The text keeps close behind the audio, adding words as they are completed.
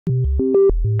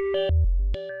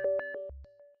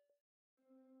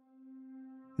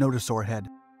nodosaur head.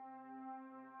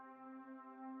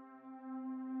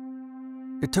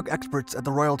 It took experts at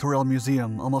the Royal Tyrrell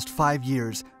Museum almost 5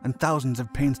 years and thousands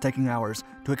of painstaking hours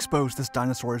to expose this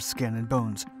dinosaur's skin and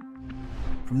bones.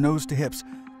 From nose to hips,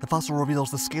 the fossil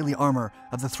reveals the scaly armor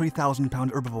of the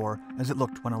 3,000-pound herbivore as it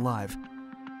looked when alive.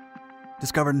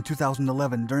 Discovered in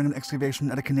 2011 during an excavation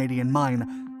at a Canadian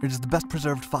mine, it is the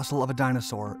best-preserved fossil of a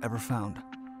dinosaur ever found.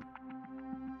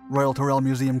 Royal Tyrrell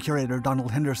Museum curator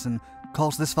Donald Henderson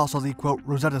calls this fossil the, quote,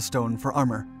 Rosetta stone for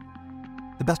armor.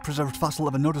 The best-preserved fossil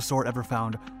of a nodosaur ever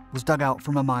found was dug out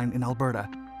from a mine in Alberta.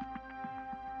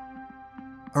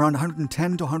 Around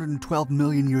 110 to 112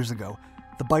 million years ago,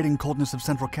 the biting coldness of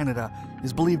central Canada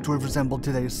is believed to have resembled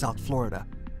today's South Florida.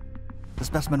 The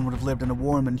specimen would have lived in a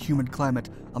warm and humid climate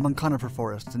among conifer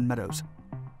forests and meadows.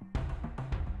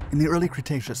 In the early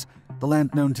Cretaceous, the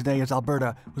land known today as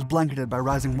Alberta was blanketed by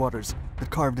rising waters that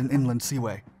carved an inland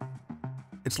seaway.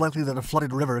 It's likely that a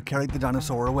flooded river carried the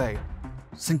dinosaur away,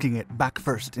 sinking it back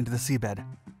first into the seabed.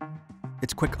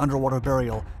 Its quick underwater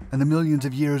burial and the millions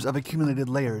of years of accumulated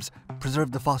layers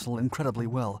preserved the fossil incredibly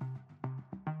well.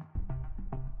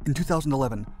 In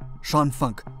 2011, Sean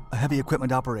Funk, a heavy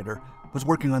equipment operator, was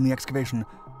working on the excavation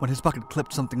when his bucket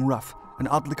clipped something rough and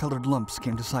oddly colored lumps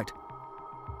came to sight.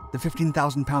 The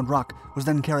 15,000-pound rock was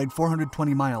then carried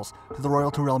 420 miles to the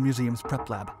Royal Tyrrell Museum's prep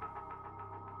lab.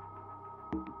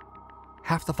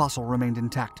 Half the fossil remained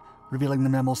intact, revealing the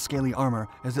mammal's scaly armor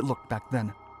as it looked back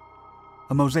then.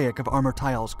 A mosaic of armor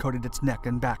tiles coated its neck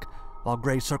and back, while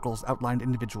gray circles outlined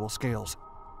individual scales.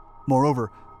 Moreover,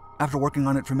 after working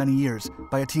on it for many years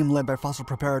by a team led by fossil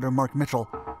preparator Mark Mitchell,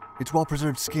 its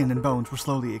well-preserved skin and bones were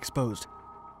slowly exposed.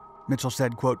 Mitchell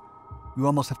said, quote, "You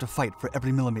almost have to fight for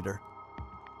every millimeter."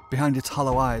 Behind its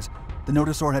hollow eyes, the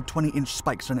nodosaur had 20-inch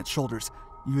spikes on its shoulders,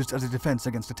 used as a defense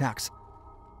against attacks.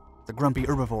 The grumpy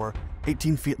herbivore,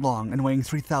 18 feet long and weighing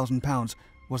 3,000 pounds,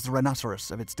 was the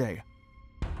rhinoceros of its day.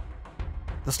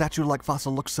 The statue-like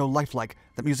fossil looked so lifelike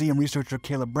that museum researcher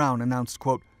Caleb Brown announced,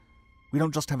 quote, "We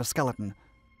don't just have a skeleton,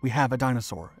 we have a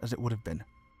dinosaur, as it would have been."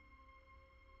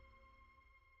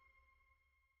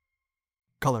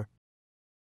 Color.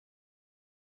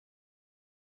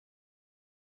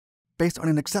 Based on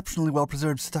an exceptionally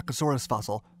well-preserved Stegosaurus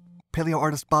fossil,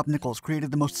 paleoartist Bob Nichols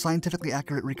created the most scientifically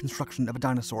accurate reconstruction of a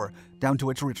dinosaur down to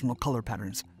its original color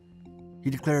patterns. He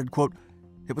declared, quote,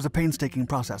 "It was a painstaking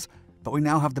process, but we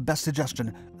now have the best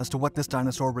suggestion as to what this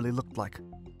dinosaur really looked like."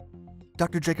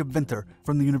 Dr. Jacob Vinther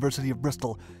from the University of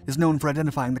Bristol is known for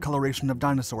identifying the coloration of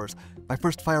dinosaurs by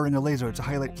first firing a laser to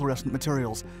highlight fluorescent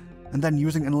materials and then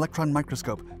using an electron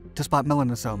microscope to spot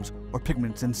melanosomes or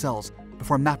pigments in cells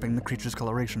before mapping the creature's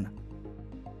coloration.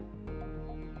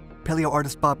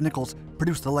 Paleoartist Bob Nichols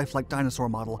produced the lifelike dinosaur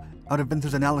model out of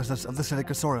Vinther's analysis of the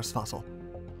Stegosaurus fossil.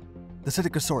 The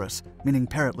Stegosaurus, meaning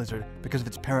parrot lizard because of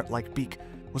its parrot-like beak,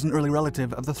 was an early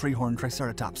relative of the three-horned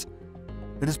Triceratops.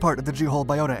 It is part of the Jehol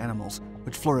biota animals,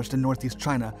 which flourished in northeast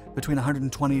China between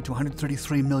 120 to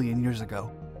 133 million years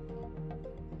ago.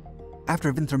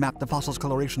 After Vinther mapped the fossil's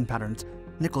coloration patterns,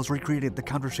 Nichols recreated the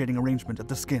counter-shading arrangement of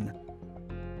the skin.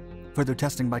 Further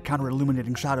testing by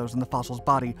counter-illuminating shadows in the fossil's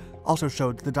body also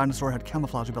showed the dinosaur had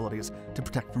camouflage abilities to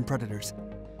protect from predators.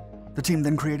 The team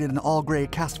then created an all-gray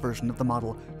cast version of the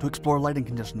model to explore lighting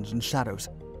conditions and shadows.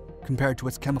 Compared to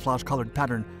its camouflage-colored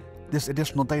pattern, this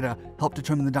additional data helped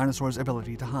determine the dinosaur's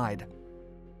ability to hide.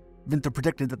 Vinther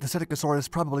predicted that the Stegosaurus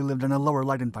probably lived in a lower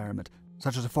light environment,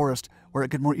 such as a forest, where it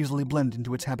could more easily blend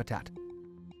into its habitat.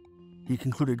 He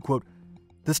concluded, quote,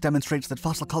 "This demonstrates that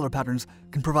fossil color patterns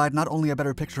can provide not only a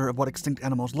better picture of what extinct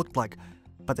animals looked like,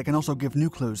 but they can also give new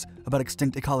clues about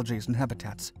extinct ecologies and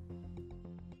habitats."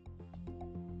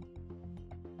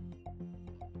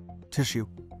 Tissue.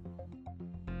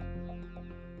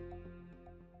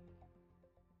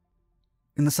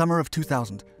 In the summer of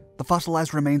 2000, the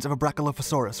fossilized remains of a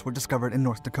Brachylophosaurus were discovered in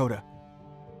North Dakota.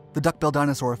 The duckbill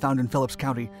dinosaur found in Phillips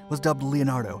County was dubbed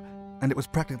Leonardo, and it was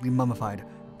practically mummified,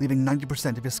 leaving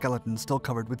 90% of his skeleton still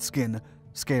covered with skin,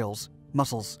 scales,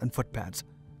 muscles, and foot pads.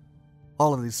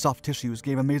 All of these soft tissues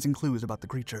gave amazing clues about the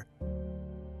creature.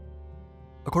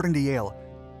 According to Yale,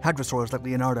 hadrosaurs like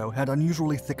Leonardo had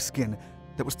unusually thick skin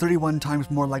that was 31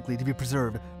 times more likely to be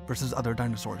preserved versus other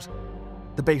dinosaurs.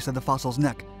 The base of the fossil's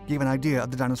neck gave an idea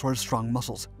of the dinosaur's strong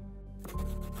muscles.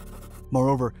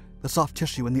 Moreover, the soft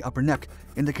tissue in the upper neck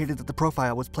indicated that the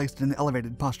profile was placed in an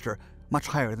elevated posture, much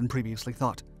higher than previously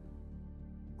thought.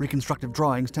 Reconstructive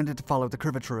drawings tended to follow the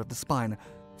curvature of the spine,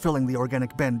 filling the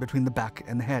organic bend between the back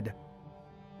and the head.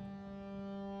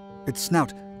 Its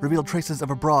snout revealed traces of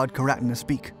a broad, keratinous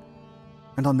beak,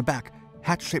 and on the back,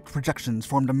 hatch-shaped projections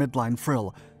formed a midline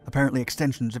frill, apparently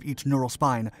extensions of each neural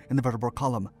spine in the vertebral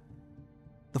column.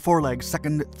 The forelegs'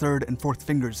 second, third, and fourth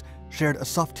fingers shared a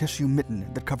soft tissue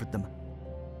mitten that covered them.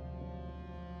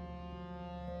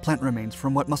 Plant remains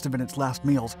from what must have been its last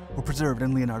meals were preserved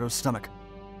in Leonardo's stomach.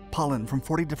 Pollen from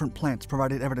 40 different plants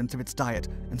provided evidence of its diet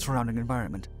and surrounding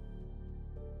environment.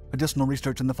 Additional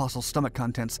research in the fossil's stomach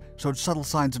contents showed subtle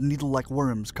signs of needle-like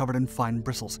worms covered in fine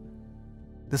bristles.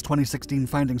 This 2016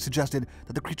 finding suggested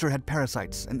that the creature had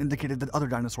parasites and indicated that other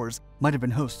dinosaurs might have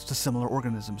been hosts to similar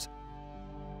organisms.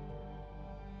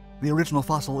 The original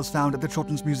fossil is found at the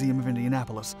Children's Museum of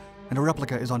Indianapolis, and a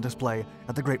replica is on display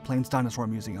at the Great Plains Dinosaur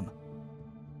Museum.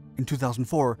 In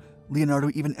 2004, Leonardo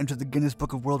even entered the Guinness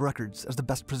Book of World Records as the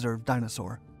best-preserved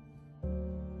dinosaur.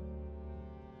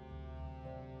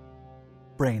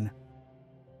 Brain.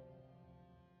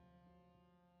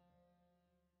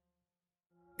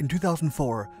 In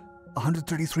 2004, a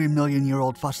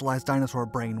 133-million-year-old fossilized dinosaur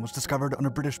brain was discovered on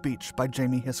a British beach by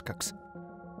Jamie Hiscox.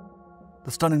 The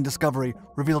stunning discovery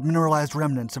revealed mineralized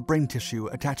remnants of brain tissue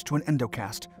attached to an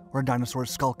endocast, or a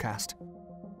dinosaur's skull cast.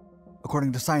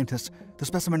 According to scientists, the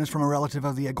specimen is from a relative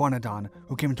of the iguanodon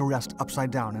who came to rest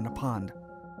upside down in a pond.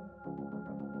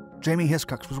 Jamie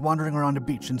Hiscox was wandering around a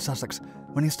beach in Sussex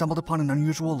when he stumbled upon an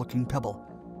unusual-looking pebble.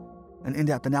 An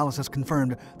in-depth analysis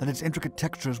confirmed that its intricate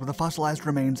textures were the fossilized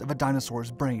remains of a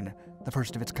dinosaur's brain, the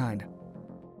first of its kind.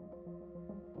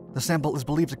 The sample is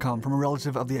believed to come from a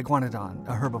relative of the iguanodon,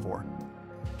 a herbivore.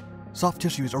 Soft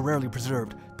tissues are rarely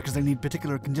preserved because they need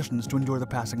particular conditions to endure the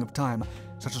passing of time,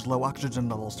 such as low oxygen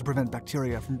levels to prevent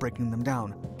bacteria from breaking them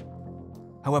down.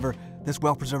 However, this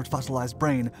well-preserved fossilized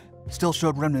brain still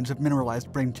showed remnants of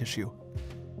mineralized brain tissue.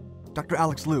 Dr.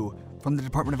 Alex Liu, from the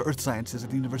Department of Earth Sciences at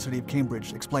the University of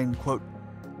Cambridge, explained, quote,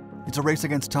 "It's a race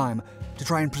against time to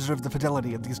try and preserve the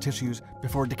fidelity of these tissues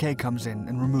before decay comes in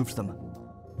and removes them."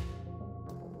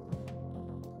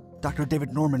 Dr.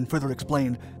 David Norman further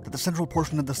explained that the central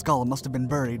portion of the skull must have been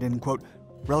buried in, quote,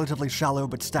 "relatively shallow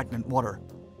but stagnant water."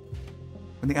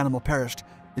 When the animal perished,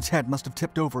 its head must have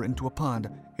tipped over into a pond,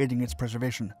 aiding its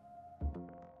preservation.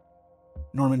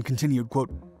 Norman continued, quote,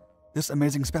 "This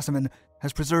amazing specimen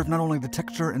has preserved not only the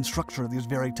texture and structure of these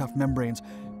very tough membranes,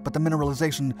 but the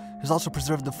mineralization has also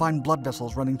preserved the fine blood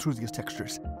vessels running through these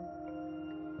textures.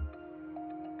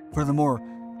 Furthermore,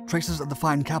 traces of the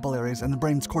fine capillaries and the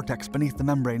brain's cortex beneath the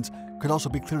membranes could also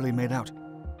be clearly made out.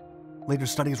 Later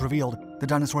studies revealed the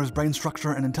dinosaur's brain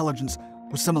structure and intelligence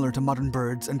was similar to modern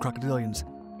birds and crocodilians.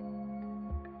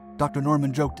 Dr.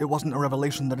 Norman joked it wasn't a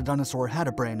revelation that a dinosaur had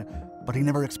a brain, but he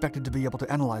never expected to be able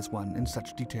to analyze one in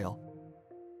such detail.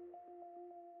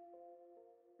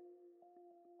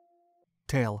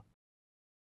 Tail.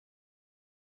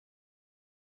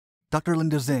 Dr.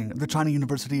 Linda Xing of the China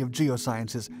University of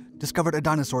Geosciences discovered a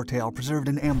dinosaur tail preserved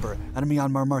in amber at a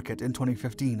Myanmar market in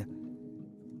 2015.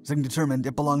 Xing determined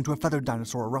it belonged to a feathered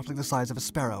dinosaur roughly the size of a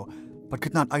sparrow, but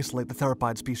could not isolate the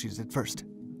theropod species at first.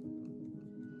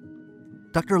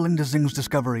 Dr. Linda Xing's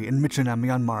discovery in Myitkyina,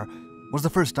 Myanmar, was the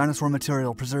first dinosaur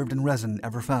material preserved in resin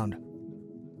ever found.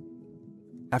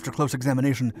 After close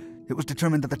examination, it was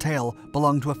determined that the tail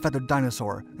belonged to a feathered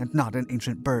dinosaur and not an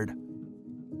ancient bird.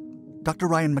 Dr.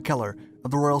 Ryan McKellar of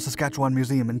the Royal Saskatchewan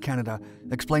Museum in Canada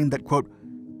explained that, quote,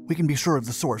 "We can be sure of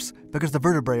the source because the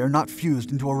vertebrae are not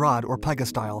fused into a rod or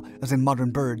pygostyle as in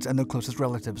modern birds and their closest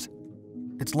relatives.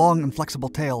 Its long and flexible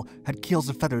tail had keels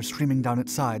of feathers streaming down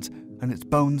its sides, and its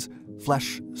bones,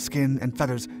 flesh, skin, and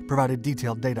feathers provided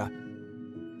detailed data.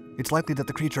 It's likely that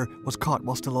the creature was caught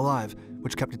while still alive,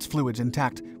 which kept its fluids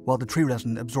intact while the tree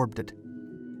resin absorbed it."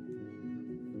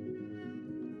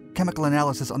 Chemical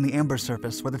analysis on the amber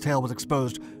surface where the tail was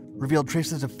exposed revealed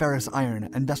traces of ferrous iron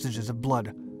and vestiges of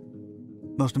blood.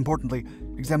 Most importantly,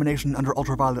 examination under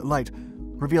ultraviolet light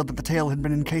revealed that the tail had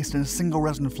been encased in a single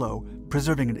resin flow,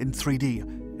 preserving it in 3D,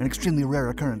 an extremely rare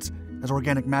occurrence, as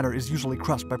organic matter is usually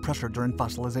crushed by pressure during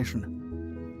fossilization.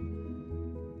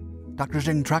 Dr.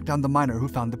 Xing tracked down the miner who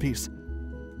found the piece.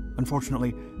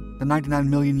 Unfortunately, the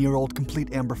 99-million-year-old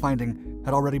complete amber finding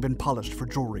had already been polished for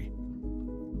jewelry.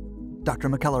 Dr.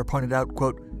 McKellar pointed out,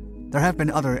 quote, "There have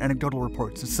been other anecdotal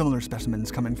reports of similar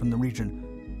specimens coming from the region,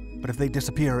 but if they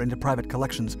disappear into private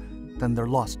collections, then they're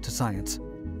lost to science."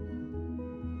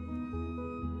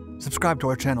 Subscribe to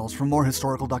our channels for more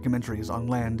historical documentaries on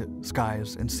land,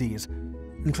 skies, and seas,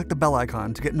 and click the bell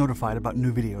icon to get notified about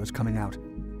new videos coming out.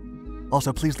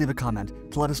 Also, please leave a comment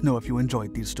to let us know if you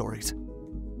enjoyed these stories.